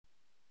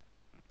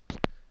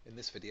In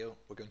this video,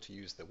 we're going to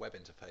use the web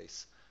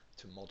interface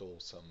to model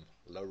some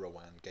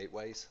LoRaWAN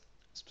gateways,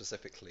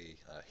 specifically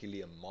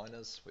Helium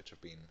miners, which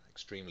have been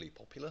extremely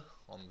popular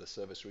on the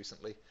service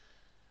recently,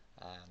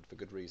 and for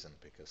good reason,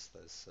 because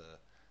there's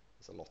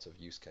a lot of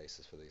use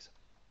cases for these.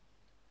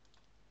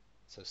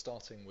 So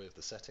starting with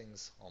the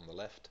settings on the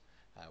left,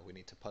 we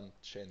need to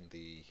punch in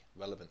the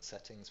relevant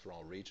settings for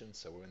our region.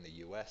 So we're in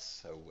the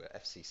US, so we're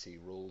FCC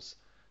rules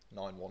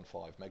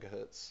 915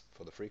 megahertz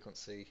for the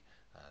frequency,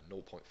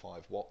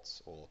 0.5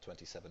 watts or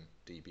 27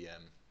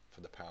 dBm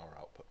for the power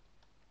output.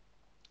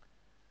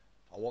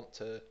 I want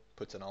to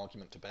put an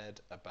argument to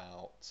bed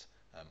about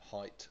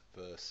height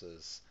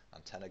versus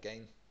antenna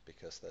gain,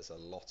 because there's a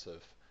lot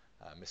of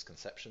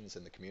misconceptions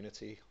in the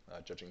community,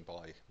 judging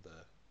by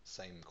the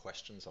same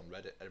questions on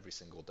Reddit every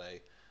single day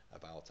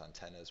about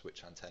antennas.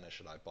 Which antenna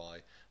should I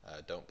buy?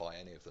 Don't buy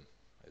any of them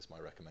is my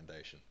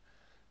recommendation.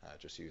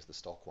 Just use the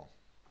stock one.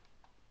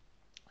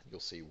 You'll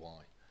see why.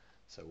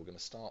 So we're going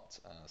to start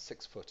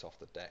 6 foot off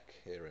the deck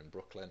here in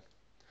Brooklyn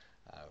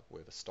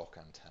with a stock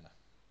antenna.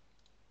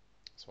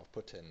 So I've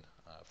put in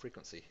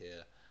frequency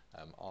here,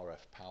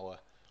 RF power,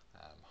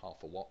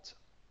 half a watt.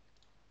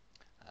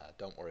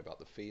 Don't worry about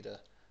the feeder.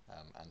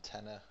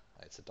 Antenna,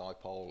 it's a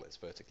dipole, it's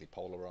vertically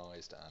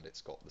polarized, and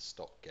it's got the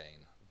stock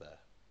gain there.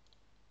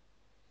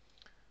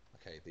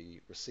 Okay,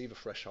 the receiver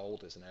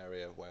threshold is an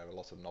area where a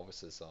lot of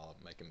novices are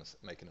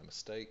making a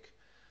mistake.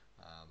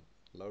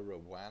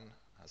 LoRaWAN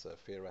has a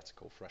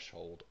theoretical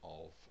threshold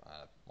of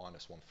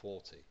minus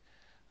 140,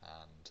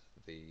 and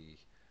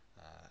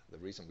the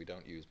reason we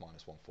don't use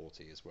minus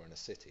 140 is we're in a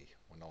city,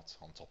 we're not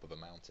on top of a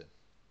mountain.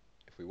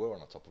 If we were on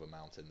the top of a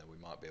mountain, then we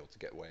might be able to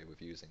get away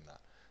with using that.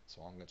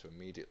 So I'm going to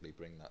immediately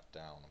bring that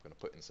down. I'm going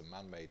to put in some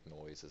man-made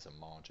noise as a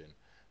margin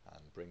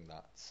and bring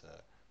that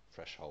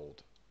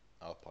threshold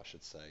up, I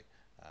should say,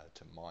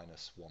 to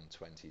minus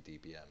 120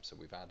 dBm. So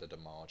we've added a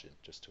margin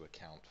just to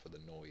account for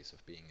the noise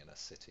of being in a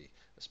city,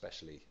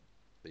 especially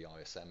the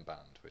ISM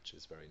band, which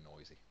is very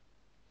noisy.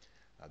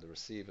 The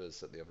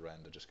receivers at the other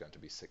end are just going to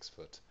be 6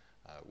 foot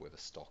with a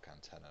stock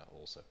antenna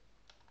also.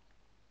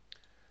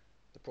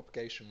 The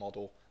propagation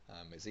model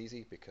is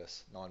easy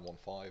because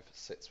 915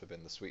 sits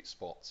within the sweet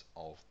spot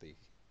of the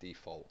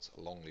default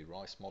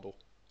Longley-Rice model.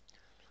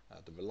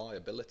 The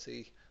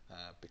reliability,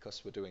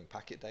 because we're doing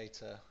packet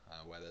data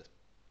where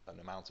an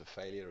amount of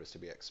failure is to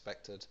be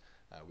expected,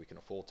 we can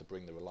afford to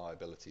bring the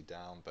reliability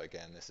down, but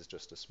again, this is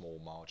just a small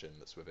margin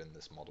that's within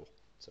this model,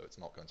 so it's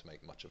not going to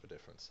make much of a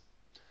difference.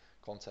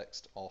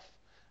 Context off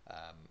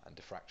and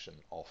diffraction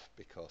off,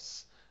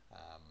 because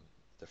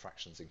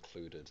diffraction's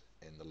included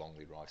in the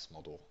Longley-Rice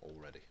model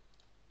already.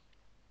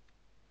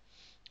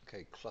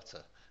 Okay,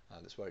 clutter.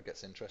 That's where it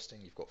gets interesting.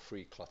 You've got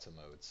 3 clutter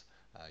modes.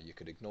 You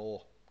could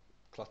ignore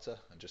clutter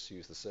and just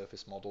use the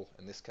surface model.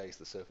 In this case,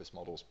 the surface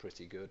model is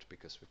pretty good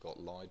because we've got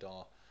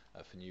LiDAR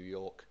for New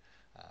York.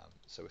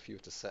 So if you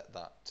were to set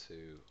that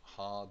to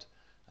hard,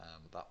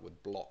 that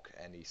would block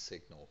any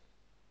signal.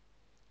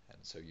 And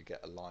so you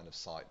get a line of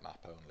sight map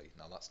only.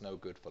 Now that's no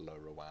good for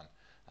LoRaWAN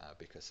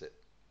because it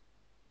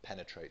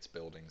penetrates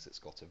buildings. It's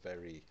got a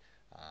very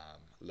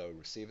low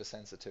receiver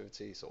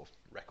sensitivity, sort of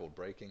record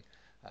breaking,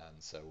 and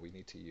so we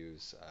need to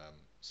use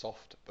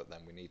soft, but then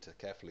we need to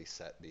carefully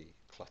set the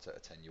clutter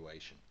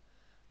attenuation.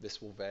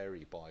 This will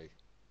vary by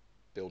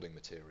building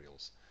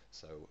materials.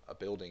 So a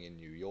building in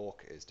New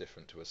York is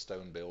different to a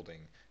stone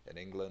building in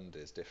England,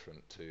 is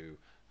different to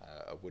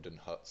a wooden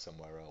hut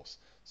somewhere else.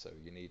 So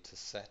you need to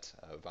set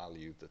a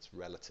value that's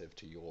relative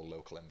to your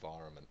local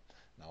environment.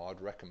 Now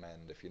I'd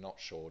recommend, if you're not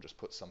sure, just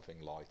put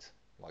something light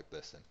like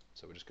this in.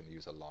 So we're just going to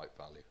use a light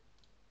value.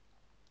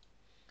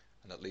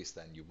 And at least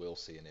then you will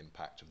see an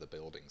impact of the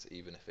buildings,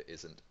 even if it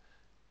isn't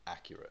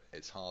accurate.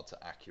 It's hard to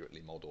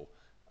accurately model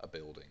a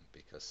building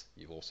because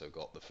you've also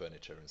got the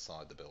furniture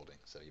inside the building.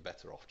 So you're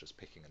better off just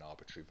picking an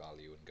arbitrary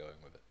value and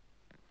going with it.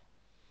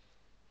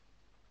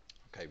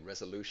 Okay,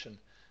 resolution.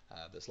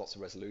 There's lots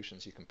of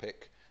resolutions you can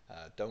pick.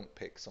 Don't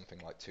pick something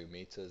like 2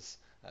 meters.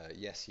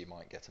 Yes, you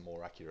might get a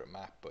more accurate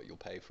map, but you'll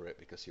pay for it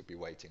because you'll be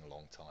waiting a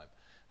long time.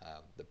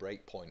 The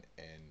breakpoint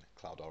in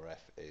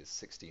CloudRF is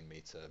 16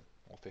 meter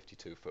or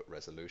 52 foot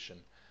resolution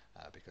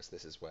because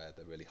this is where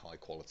the really high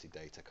quality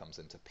data comes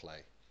into play.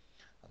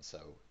 And so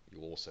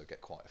you also get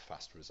quite a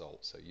fast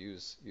result. So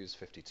use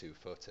 52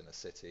 foot in a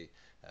city.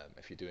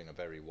 If you're doing a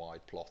very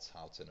wide plot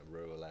out in a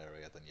rural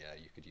area, then yeah,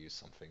 you could use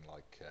something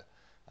like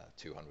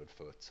 200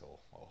 foot or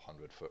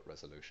 100 foot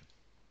resolution.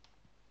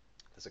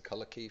 There's a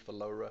color key for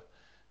LoRa,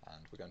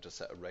 and we're going to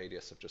set a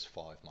radius of just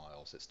 5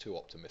 miles. It's too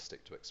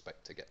optimistic to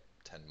expect to get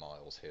 10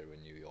 miles here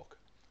in New York,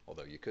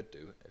 although you could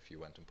do if you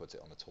went and put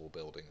it on a tall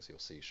building, as you'll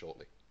see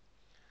shortly.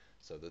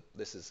 So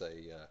this is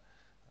a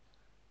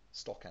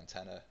stock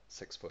antenna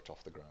 6 foot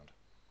off the ground.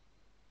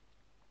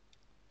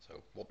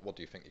 So what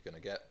do you think you're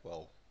going to get?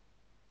 Well,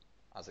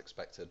 as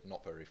expected,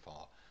 not very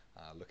far.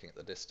 Looking at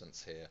the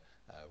distance here,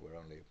 we're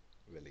only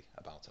really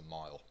about a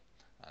mile,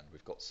 and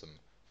we've got some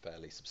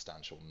fairly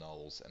substantial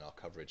nulls in our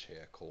coverage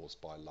here caused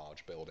by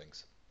large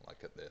buildings like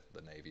at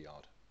the Navy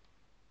Yard.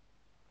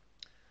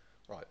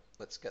 Right,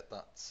 let's get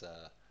that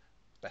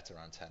better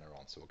antenna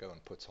on. So we'll go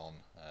and put on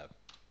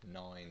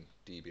 9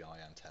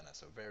 dBi antenna,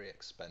 so very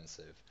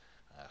expensive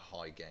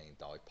high gain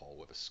dipole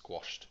with a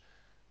squashed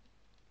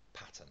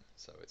pattern.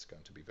 So it's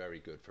going to be very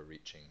good for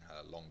reaching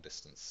long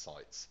distance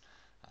sites,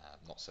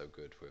 not so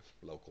good with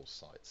local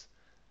sites.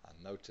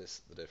 And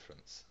notice the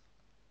difference.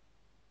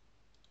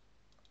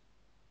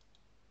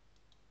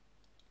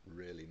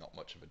 Really not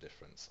much of a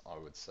difference. I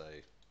would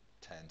say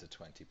 10 to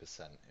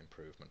 20%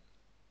 improvement.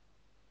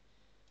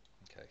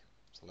 Okay,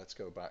 so let's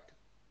go back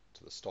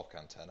to the stock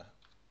antenna.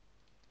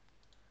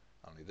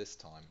 Only this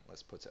time,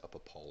 let's put it up a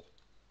pole,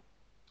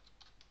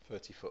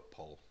 30-foot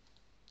pole,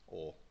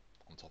 or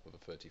on top of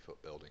a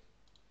 30-foot building.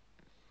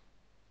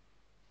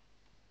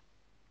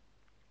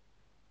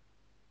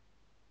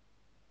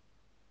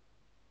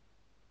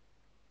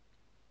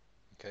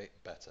 Okay,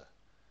 better.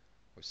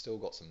 We've still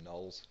got some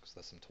knolls because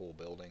there's some tall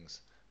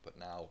buildings, but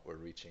now we're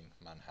reaching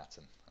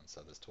Manhattan, and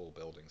so there's tall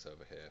buildings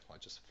over here. If I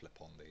just flip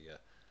on the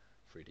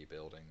 3D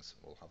buildings,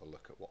 we'll have a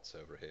look at what's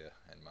over here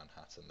in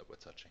Manhattan that we're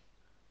touching.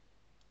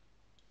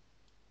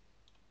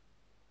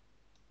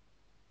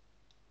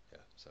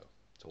 Yeah, so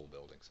tall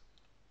buildings.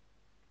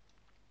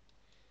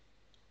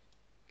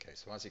 Okay,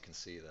 so as you can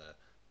see there,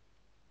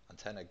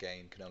 antenna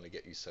gain can only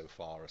get you so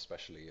far,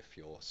 especially if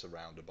you're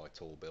surrounded by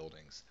tall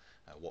buildings.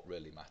 What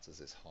really matters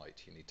is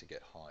height. You need to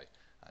get high,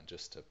 and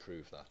just to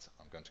prove that,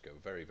 I'm going to go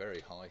very, very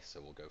high, so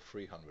we'll go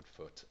 300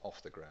 foot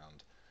off the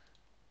ground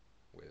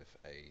with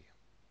a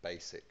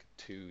basic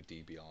 2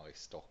 dBi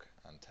stock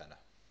antenna.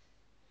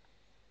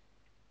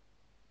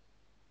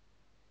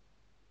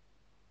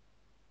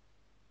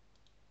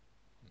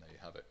 And there you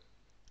have it.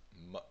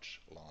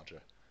 Much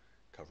larger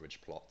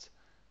coverage plot,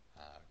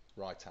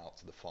 right out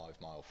to the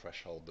 5-mile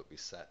threshold that we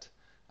set,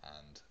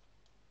 and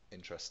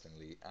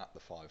interestingly at the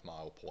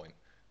 5-mile point,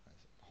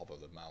 hover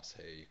the mouse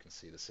here, you can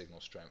see the signal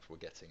strength. We're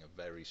getting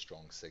a very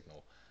strong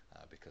signal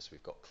because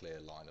we've got clear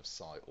line of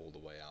sight all the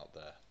way out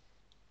there.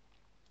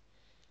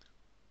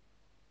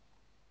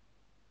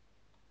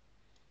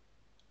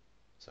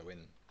 So in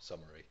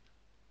summary,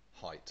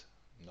 height,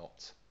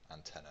 not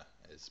antenna,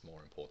 is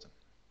more important.